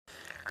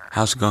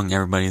How's it going,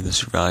 everybody? This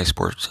is your Valley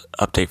Sports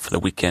update for the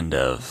weekend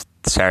of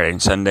Saturday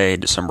and Sunday,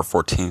 December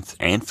 14th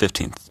and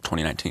 15th,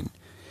 2019.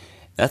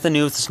 Nothing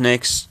new with the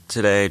Snakes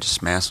today,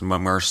 just Madison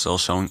Bumgarner still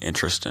showing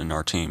interest in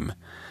our team.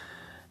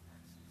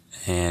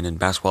 And in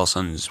basketball,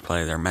 Suns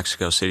play their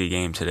Mexico City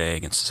game today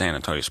against the San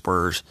Antonio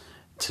Spurs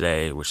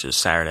today, which is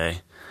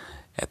Saturday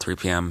at 3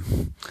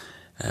 p.m.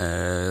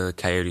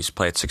 Coyotes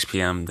play at 6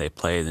 p.m. They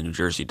play the New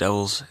Jersey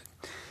Devils.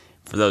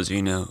 For those of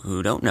you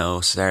who don't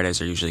know,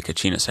 Saturdays are usually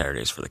Kachina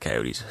Saturdays for the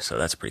Coyotes, so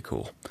that's pretty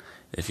cool.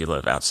 If you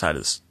live outside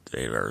of the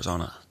state of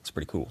Arizona, it's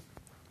pretty cool.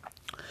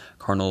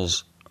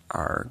 Cardinals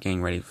are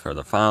getting ready for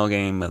the final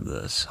game of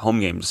this home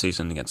game of the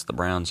season against the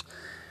Browns.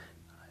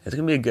 It's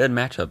going to be a good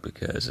matchup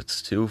because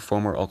it's two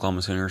former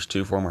Oklahoma Sooners,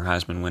 two former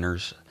Heisman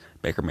winners,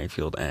 Baker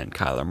Mayfield and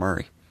Kyler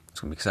Murray.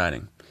 It's going to be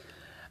exciting.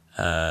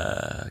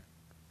 I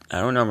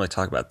don't normally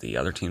talk about the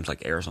other teams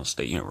like Arizona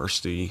State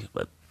University,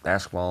 but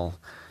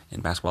in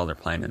basketball, they're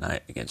playing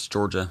tonight against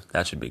Georgia.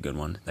 That should be a good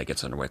one. That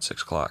gets underway at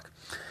 6 o'clock.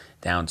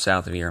 Down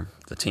south of here,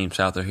 the team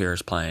south of here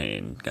is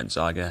playing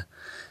Gonzaga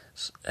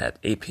at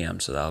 8 p.m.,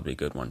 so that'll be a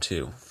good one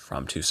too,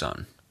 from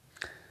Tucson.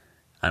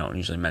 I don't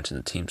usually mention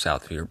the team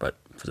south of here, but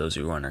for those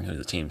of you wondering who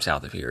the team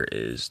south of here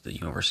is, the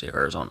University of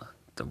Arizona,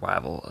 the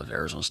rival of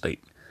Arizona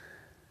State.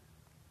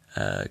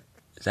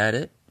 Is that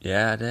it?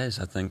 Yeah, it is.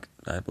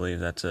 I believe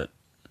that's it.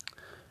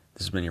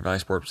 This has been your Valley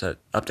Sports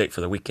update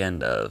for the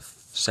weekend of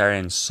Saturday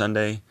and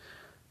Sunday,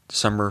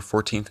 December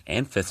 14th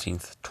and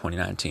 15th,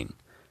 2019.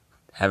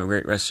 Have a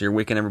great rest of your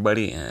weekend,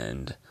 everybody,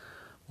 and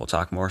we'll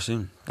talk more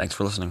soon. Thanks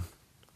for listening.